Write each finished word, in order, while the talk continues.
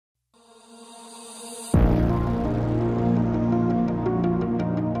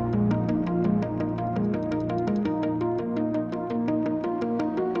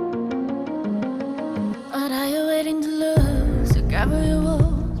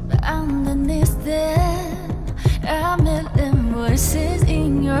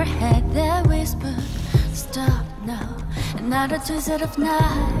Another twisted of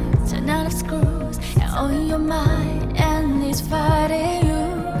knives, another screws, and all in your mind, and it's fighting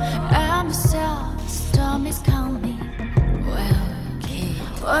you. I'm yourself, the storm is coming. Well, okay,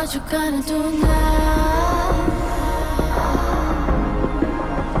 what you gonna do now?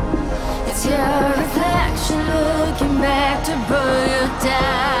 It's your reflection looking back to pull you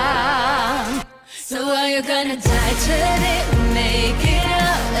down. So are you gonna die today or make it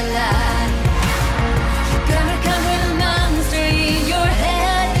out alive? You're gonna conquer the monster in your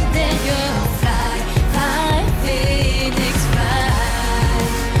head, and then you'll fly, fly, phoenix fly.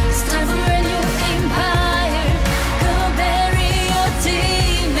 It's time for a new empire. Go bury your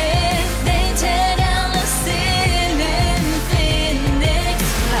demons. They tear down the ceiling, phoenix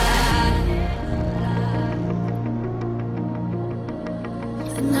fly.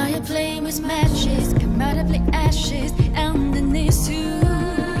 And now you're playing with matches, come out of the ashes underneath you.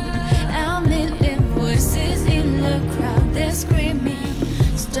 A million voices in the crowd, they're screaming,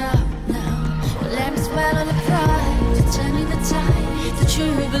 stop now. Let me swallow the pride, you're turning the tide, the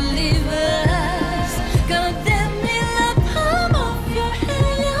true believers. Condemn me the palm of your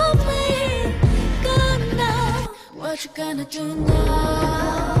hand, you're playing God now. What you gonna do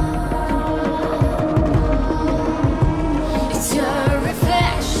now?